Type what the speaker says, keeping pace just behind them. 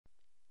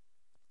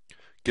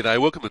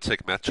G'day, welcome to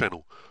tecmath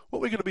channel. What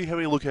we're going to be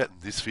having a look at in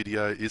this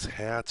video is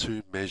how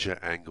to measure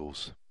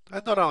angles.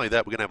 And not only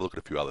that, we're going to have a look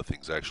at a few other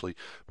things actually.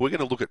 But we're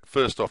going to look at,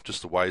 first off,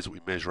 just the ways that we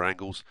measure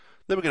angles.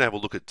 Then we're going to have a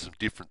look at some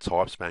different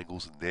types of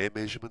angles and their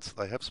measurements.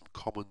 They have some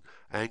common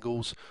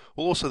angles.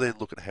 We'll also then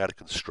look at how to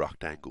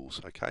construct angles.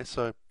 Okay,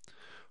 so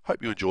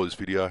hope you enjoy this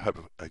video.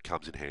 Hope it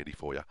comes in handy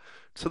for you.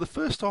 So the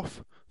first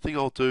off thing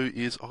I'll do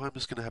is I'm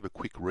just going to have a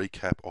quick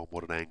recap on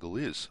what an angle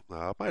is.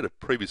 I've made a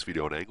previous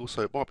video on angles,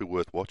 so it might be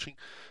worth watching.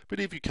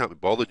 But if you can't be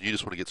bothered and you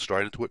just want to get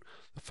straight into it,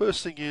 the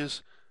first thing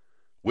is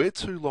where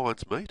two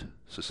lines meet.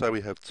 So say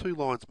we have two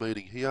lines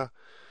meeting here.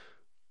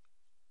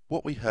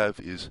 What we have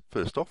is,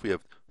 first off, we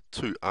have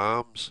two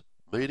arms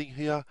meeting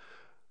here.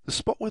 The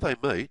spot where they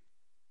meet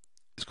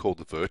is called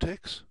the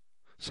vertex.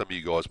 Some of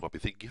you guys might be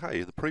thinking, hey,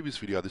 in the previous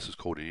video this is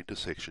called an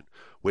intersection.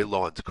 Where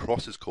lines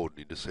cross is called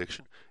an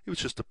intersection. If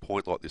it's just a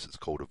point like this, it's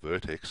called a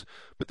vertex.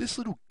 But this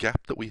little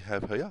gap that we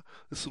have here,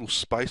 this little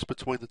space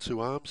between the two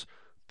arms,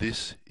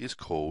 this is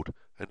called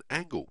an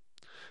angle.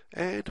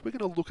 And we're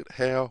going to look at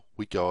how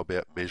we go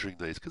about measuring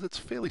these, because it's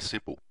fairly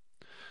simple.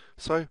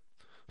 So,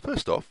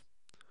 first off,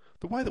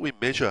 the way that we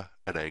measure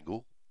an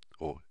angle,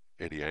 or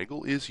any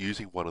angle, is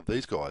using one of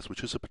these guys,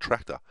 which is a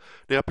protractor.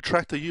 Now, a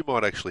protractor, you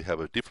might actually have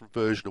a different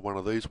version of one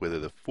of these where they're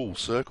the full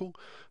circle.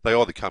 They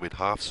either come in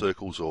half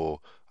circles or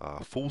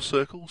full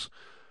circles.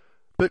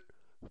 But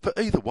for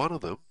either one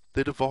of them,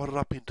 they're divided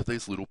up into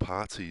these little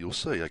parts here, you'll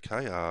see,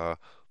 okay?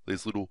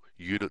 These little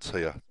units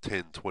here,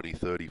 10, 20,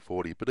 30,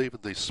 40, but even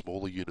these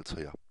smaller units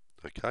here,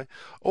 okay?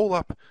 All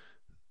up,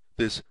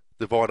 there's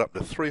divided up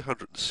into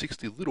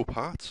 360 little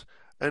parts,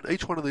 and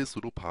each one of these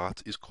little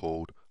parts is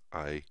called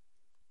a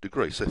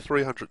degree. So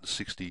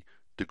 360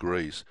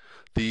 degrees.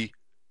 The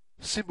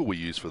symbol we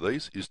use for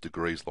these is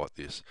degrees like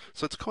this.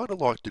 So it's kind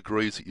of like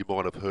degrees that you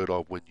might have heard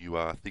of when you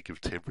think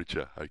of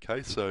temperature,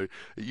 okay? So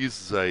it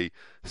uses a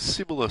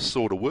similar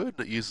sort of word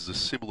and it uses a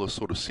similar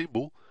sort of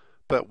symbol,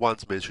 but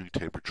one's measuring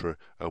temperature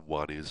and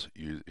one is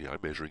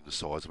measuring the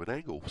size of an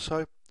angle.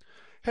 So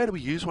how do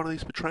we use one of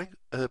these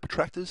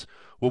protractors?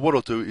 Well, what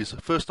I'll do is,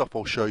 first off,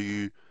 I'll show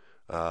you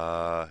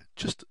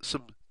just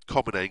some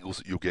common angles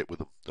that you'll get with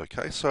them.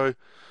 Okay, so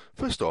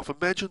first off,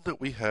 imagine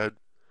that we had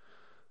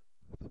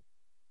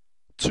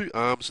two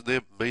arms and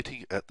they're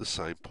meeting at the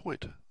same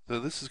point. Now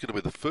this is going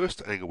to be the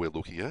first angle we're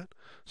looking at.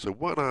 So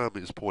one arm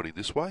is pointing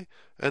this way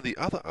and the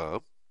other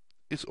arm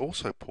is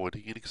also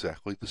pointing in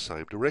exactly the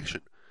same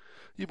direction.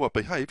 You might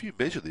be, hey, if you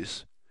measure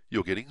this,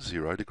 you're getting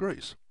 0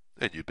 degrees.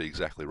 And you'd be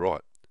exactly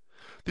right.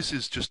 This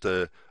is just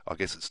I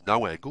guess it's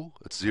no angle,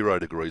 it's 0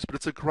 degrees, but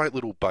it's a great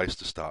little base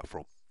to start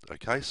from.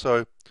 Okay,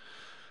 so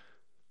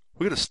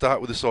we're going to start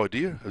with this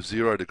idea of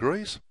 0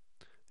 degrees,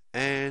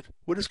 and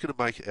we're just going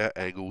to make our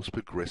angles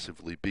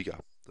progressively bigger.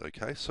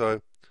 Okay,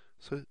 so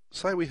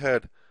say we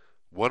had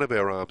one of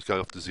our arms going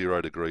up to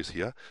 0 degrees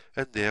here,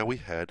 and now we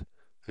had,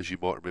 as you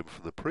might remember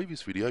from the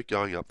previous video,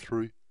 going up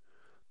through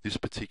this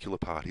particular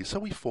part here. So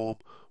we form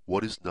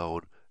what is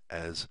known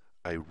as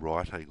a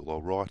right angle.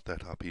 I'll write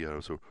that up here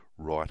as a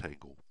right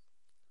angle.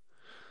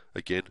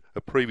 Again,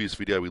 a previous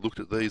video we looked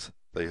at these,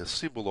 they are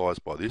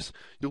symbolised by this.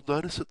 You'll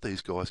notice that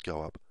these guys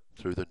go up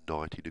through the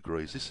 90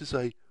 degrees. This is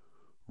a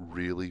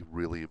really,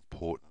 really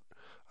important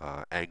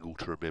angle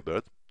to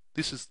remember.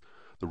 This is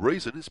the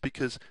reason is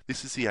because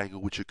this is the angle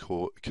which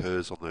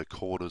occurs on the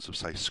corners of,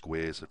 say,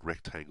 squares and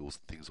rectangles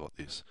and things like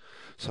this.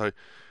 So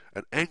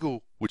an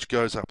angle which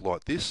goes up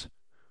like this,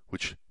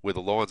 where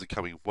the lines are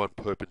coming one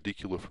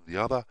perpendicular from the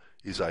other,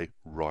 is a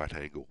right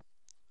angle.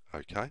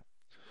 Okay?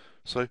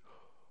 So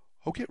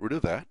I'll get rid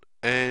of that,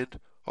 and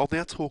I'll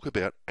now talk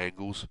about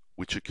angles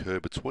which occur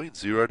between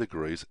 0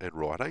 degrees and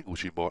right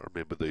angles. You might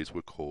remember these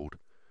were called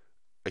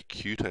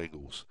acute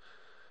angles.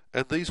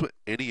 And these were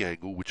any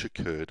angle which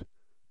occurred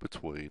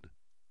between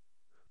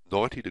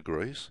 90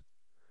 degrees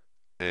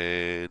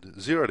and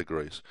 0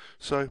 degrees.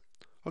 So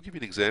I'll give you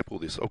an example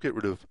of this. I'll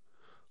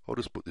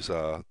just put this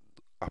up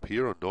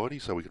here on 90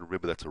 so we can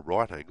remember that's a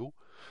right angle.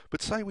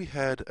 But say we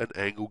had an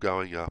angle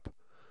going up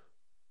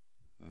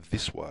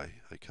this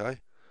way, okay?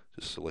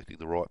 Just selecting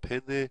the right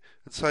pen there,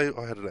 and say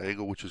I had an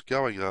angle which is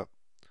going up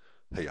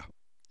here.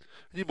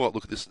 And you might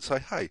look at this and say,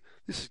 hey,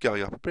 this is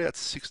going up about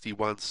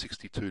 61,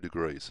 62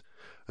 degrees.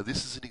 And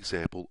this is an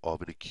example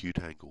of an acute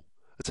angle.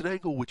 It's an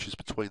angle which is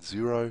between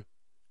 0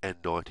 and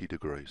 90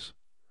 degrees.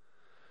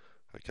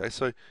 Okay,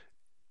 so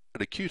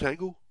an acute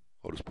angle,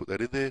 I'll just put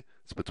that in there,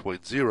 it's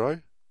between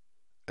 0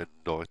 and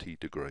 90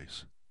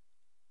 degrees.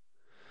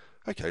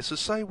 Okay, so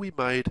say we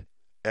made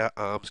our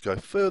arms go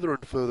further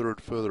and further and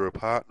further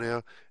apart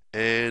now,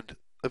 and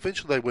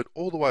eventually they went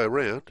all the way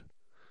around,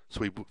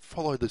 so we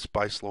follow this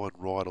baseline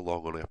right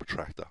along on our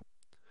protractor.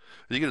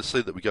 And you're going to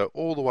see that we go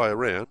all the way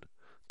around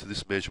to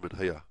this measurement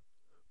here,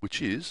 which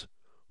is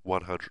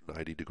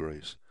 180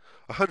 degrees.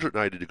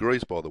 180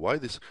 degrees, by the way,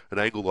 an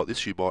angle like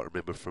this you might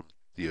remember from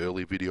the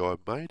early video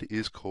I made,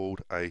 is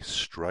called a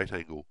straight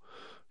angle.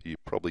 You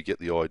probably get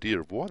the idea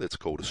of why that's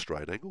called a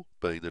straight angle,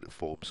 being that it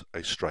forms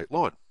a straight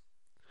line.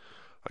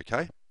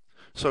 Okay?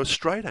 So a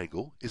straight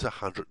angle is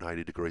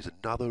 180 degrees,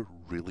 another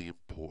really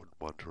important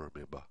one to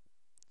remember.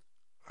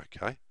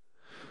 Okay,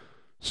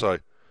 so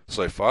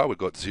far we've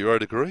got 0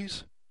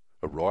 degrees,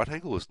 a right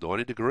angle is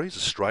 90 degrees, a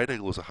straight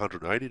angle is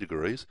 180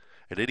 degrees,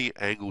 and any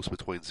angles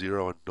between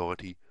 0 and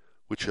 90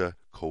 which are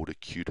called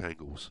acute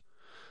angles.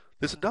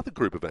 There's another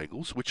group of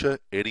angles which are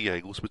any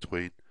angles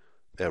between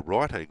our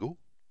right angle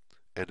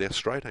and our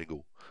straight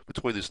angle,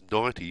 between this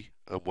 90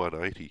 and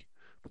 180,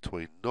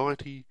 between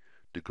 90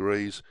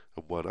 degrees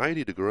and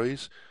 180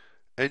 degrees,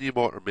 and you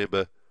might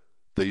remember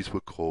these were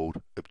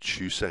called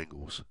obtuse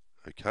angles.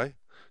 Okay,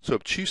 so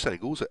obtuse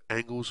angles are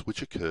angles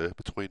which occur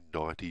between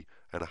 90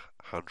 and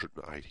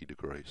 180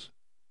 degrees.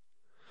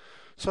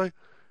 So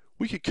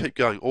we could keep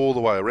going all the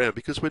way around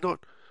because we're not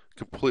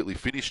completely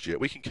finished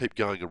yet. We can keep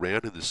going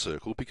around in this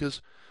circle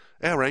because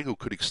our angle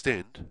could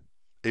extend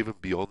even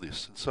beyond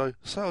this. And so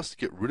as to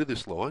get rid of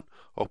this line,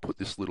 I'll put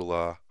this little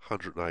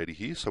 180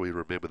 here so we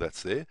remember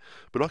that's there.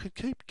 But I can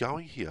keep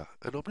going here,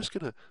 and I'm just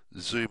going to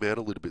zoom out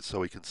a little bit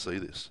so we can see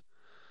this.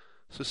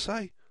 So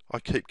say I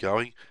keep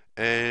going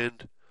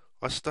and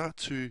I start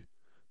to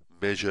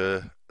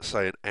measure,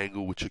 say, an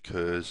angle which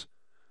occurs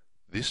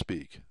this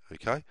big,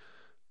 okay?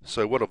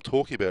 So what I'm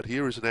talking about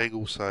here is an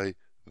angle, say,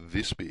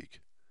 this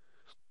big.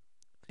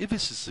 If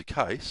this is the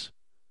case,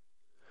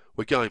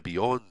 we're going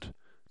beyond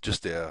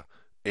just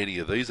any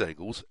of these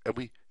angles, and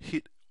we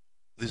hit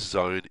this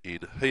zone in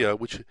here,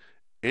 which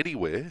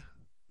anywhere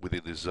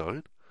within this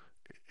zone,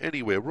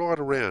 anywhere right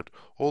around,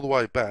 all the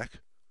way back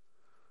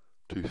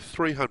to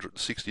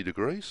 360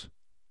 degrees,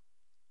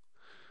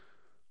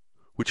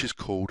 which is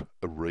called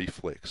a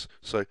reflex.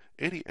 So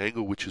any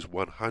angle which is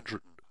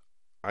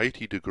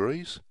 180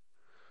 degrees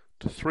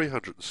to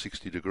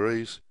 360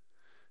 degrees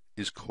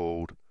is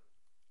called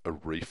a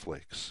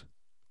reflex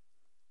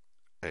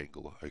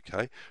angle,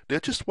 okay? Now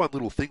just one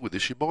little thing with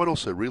this, you might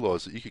also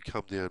realise that you could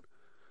come down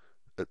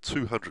at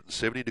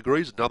 270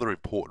 degrees, another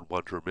important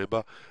one to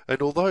remember,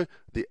 and although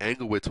the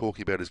angle we're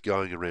talking about is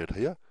going around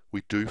here,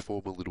 we do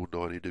form a little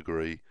 90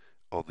 degree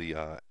on the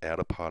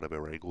outer part of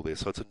our angle there,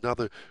 so it's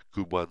another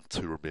good one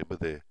to remember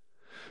there.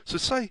 So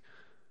say,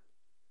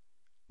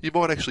 you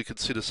might actually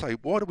consider, say,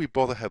 why do we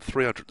bother have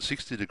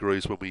 360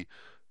 degrees when we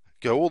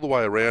go all the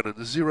way around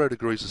and 0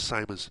 degrees is the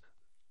same as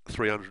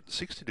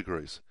 360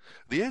 degrees?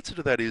 The answer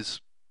to that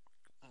is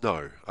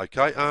no,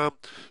 okay?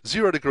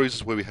 0 degrees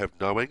is where we have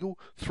no angle.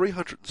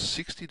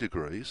 360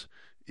 degrees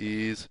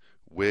is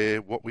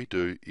where what we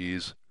do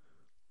is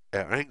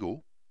our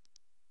angle,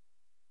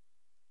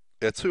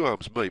 our two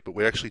arms meet, but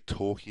we're actually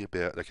talking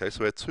about, okay,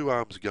 so our two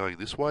arms are going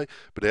this way,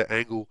 but our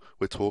angle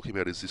we're talking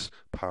about is this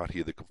part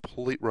here, the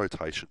complete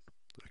rotation,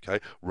 okay,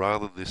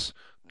 rather than this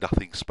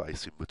nothing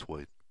space in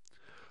between.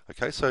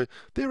 Okay, so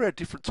there are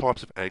different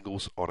types of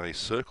angles on a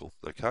circle,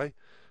 okay?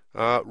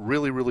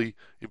 Really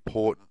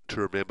important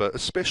to remember,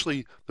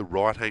 especially the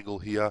right angle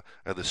here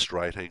and the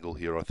straight angle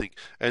here, I think,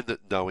 and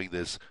that knowing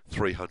there's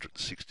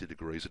 360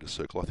 degrees in a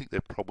circle. I think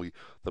they're probably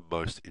the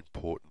most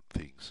important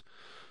things.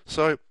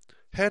 So,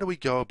 how do we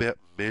go about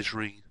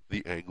measuring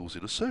the angles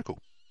in a circle?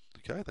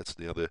 Okay, that's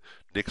now the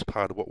next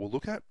part of what we'll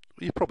look at.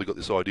 You've probably got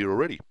this idea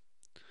already.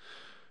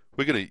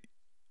 We're going to,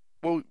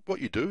 well,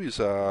 what you do is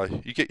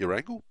you get your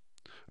angle.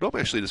 And I'm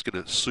actually just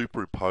going to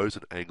superimpose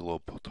an angle on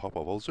top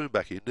of. I'll zoom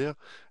back in now,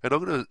 and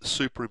I'm going to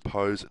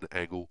superimpose an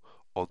angle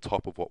on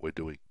top of what we're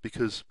doing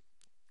because,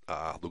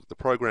 look, the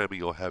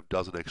programming I have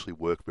doesn't actually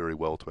work very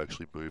well to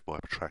actually move my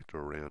protractor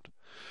around.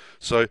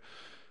 So,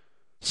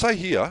 say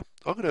here,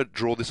 I'm going to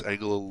draw this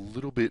angle a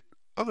little bit.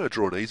 I'm going to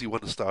draw an easy one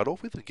to start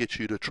off with and get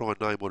you to try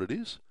and name what it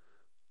is.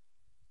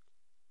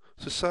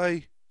 So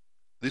say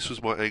this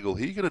was my angle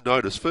here. You're going to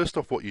notice, first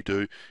off, what you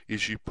do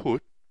is you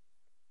put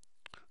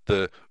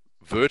the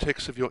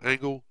vertex of your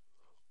angle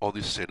on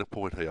this center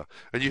point here,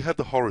 and you have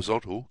the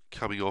horizontal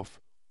coming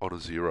off on a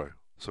 0.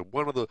 So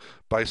one of the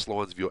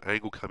baselines of your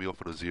angle coming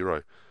off on a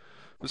 0.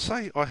 But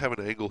say I have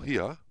an angle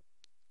here,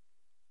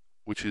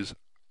 which is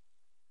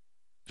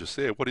just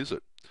there. What is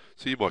it?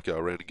 So you might go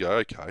around and go,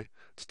 okay,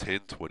 it's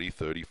 10, 20,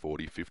 30,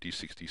 40, 50,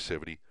 60,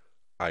 70,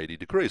 80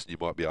 degrees. And you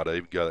might be able to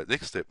even go that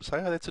next step and say,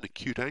 oh, that's an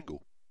acute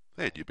angle.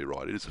 And you'd be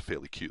right, it is a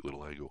fairly cute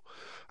little angle.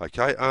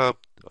 Okay, I know,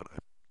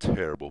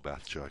 terrible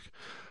math joke.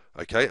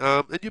 Okay,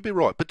 and you'd be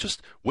right, but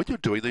just when you're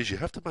doing these, you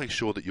have to make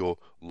sure that you're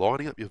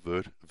lining up your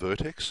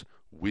vertex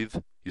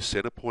with your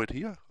center point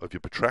here of your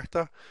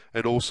protractor,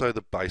 and also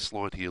the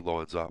baseline here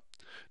lines up.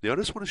 Now I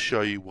just want to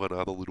show you one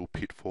other little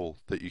pitfall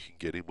that you can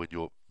get in when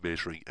you're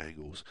measuring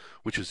angles,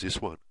 which is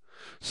this one.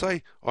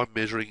 Say I'm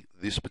measuring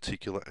this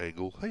particular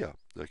angle here,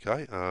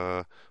 okay,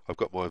 I've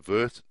got my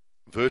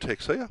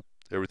vertex here,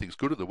 everything's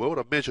good in the world,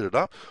 I've measured it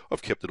up,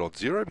 I've kept it on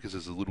 0 because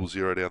there's a little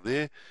 0 down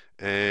there,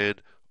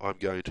 and I'm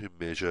going to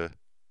measure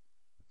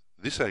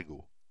this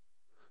angle.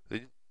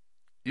 Then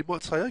you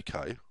might say,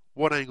 okay,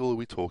 what angle are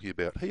we talking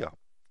about here?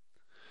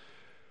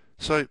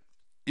 So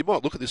you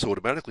might look at this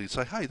automatically and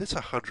say, hey, that's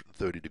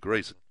 130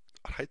 degrees. And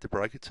I hate to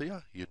break it to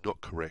you, you're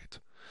not correct.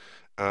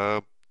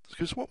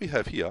 Because what we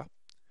have here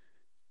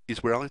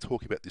is we're only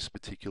talking about this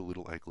particular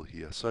little angle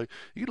here. So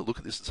you're going to look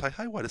at this and say,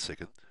 hey, wait a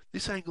second,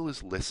 this angle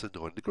is less than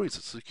 90 degrees.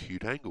 It's an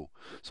acute angle.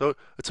 So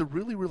it's a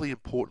really, really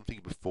important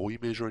thing before you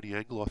measure any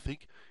angle, I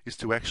think, is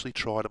to actually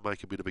try to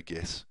make a bit of a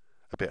guess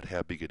about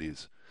how big it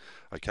is.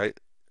 Okay,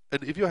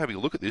 and if you're having a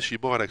look at this, you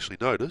might actually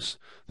notice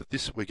that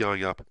this we're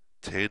going up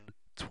 10,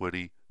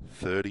 20,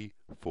 30,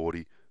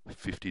 40,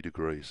 50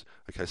 degrees.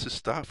 Okay, so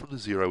start from the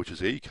zero, which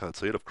is here. You can't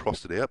see it. I've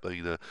crossed it out,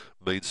 being the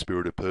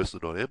mean-spirited person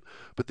that I am.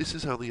 But this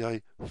is only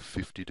a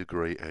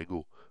 50-degree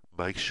angle.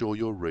 Make sure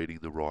you're reading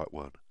the right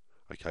one.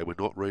 Okay, we're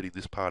not reading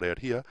this part out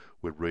here.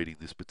 We're reading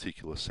this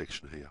particular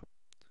section here.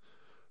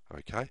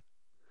 Okay.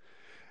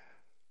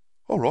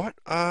 All right.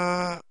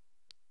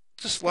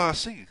 Just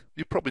last thing,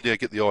 you probably now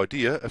get the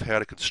idea of how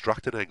to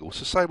construct an angle.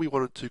 So say we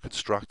wanted to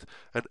construct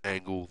an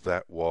angle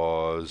that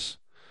was,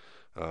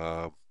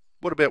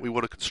 what about we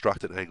want to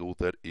construct an angle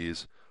that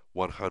is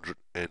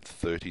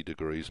 130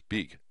 degrees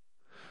big?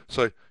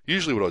 So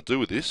usually what I do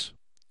with this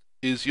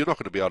is you're not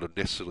going to be able to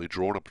necessarily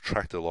draw on a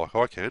protractor like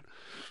I can,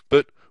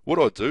 but what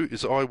I do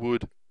is I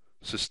would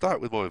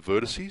start with my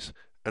vertices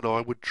and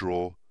I would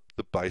draw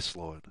the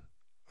baseline,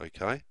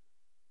 okay?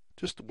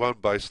 Just one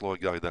baseline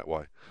going that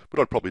way. But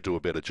I'd probably do a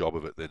better job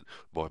of it than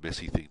my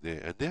messy thing there.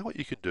 And now what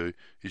you can do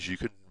is you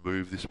can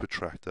move this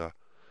protractor.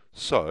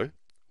 So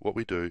what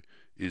we do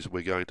is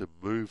we're going to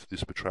move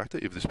this protractor.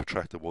 If this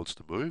protractor wants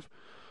to move,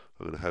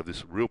 I'm going to have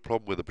this real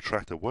problem where the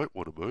protractor won't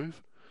want to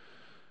move.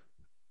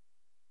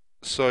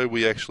 So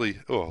we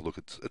actually, oh look,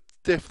 it's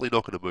definitely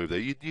not going to move there.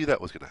 You knew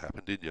that was going to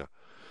happen, didn't you?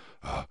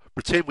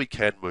 Pretend we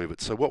can move it.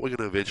 So what we're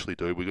going to eventually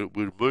do,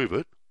 we'll move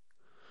it.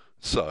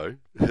 So,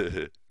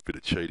 bit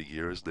of cheating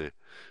here, isn't there?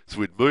 So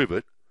we'd move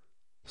it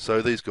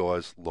so these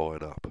guys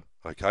line up,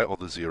 okay, on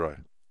the zero.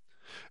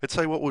 And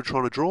say what we're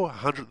trying to draw,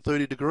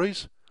 130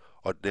 degrees.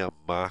 I'd now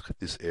mark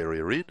this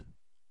area in.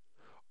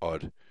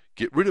 I'd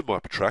get rid of my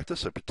protractor,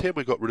 so pretend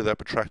we got rid of that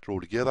protractor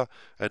altogether,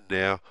 and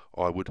now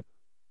I would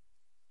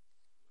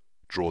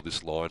draw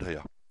this line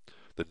here.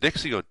 The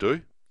next thing I'd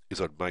do is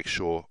I'd make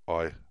sure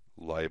I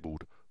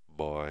labelled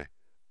my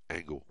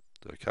angle.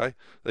 Okay,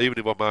 even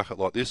if I mark it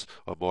like this,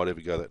 I might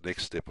even go that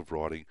next step of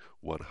writing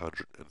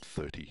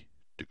 130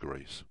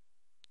 degrees.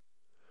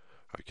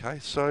 Okay,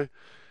 so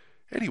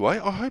anyway,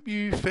 I hope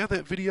you found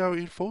that video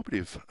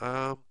informative.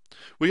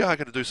 We are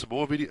going to do some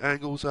more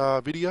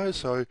videos,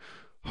 so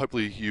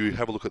hopefully you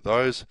have a look at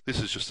those.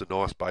 This is just a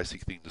nice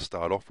basic thing to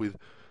start off with.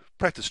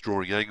 Practice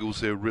drawing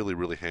angles, they're really,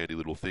 really handy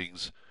little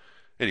things.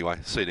 Anyway,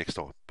 see you next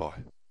time.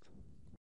 Bye.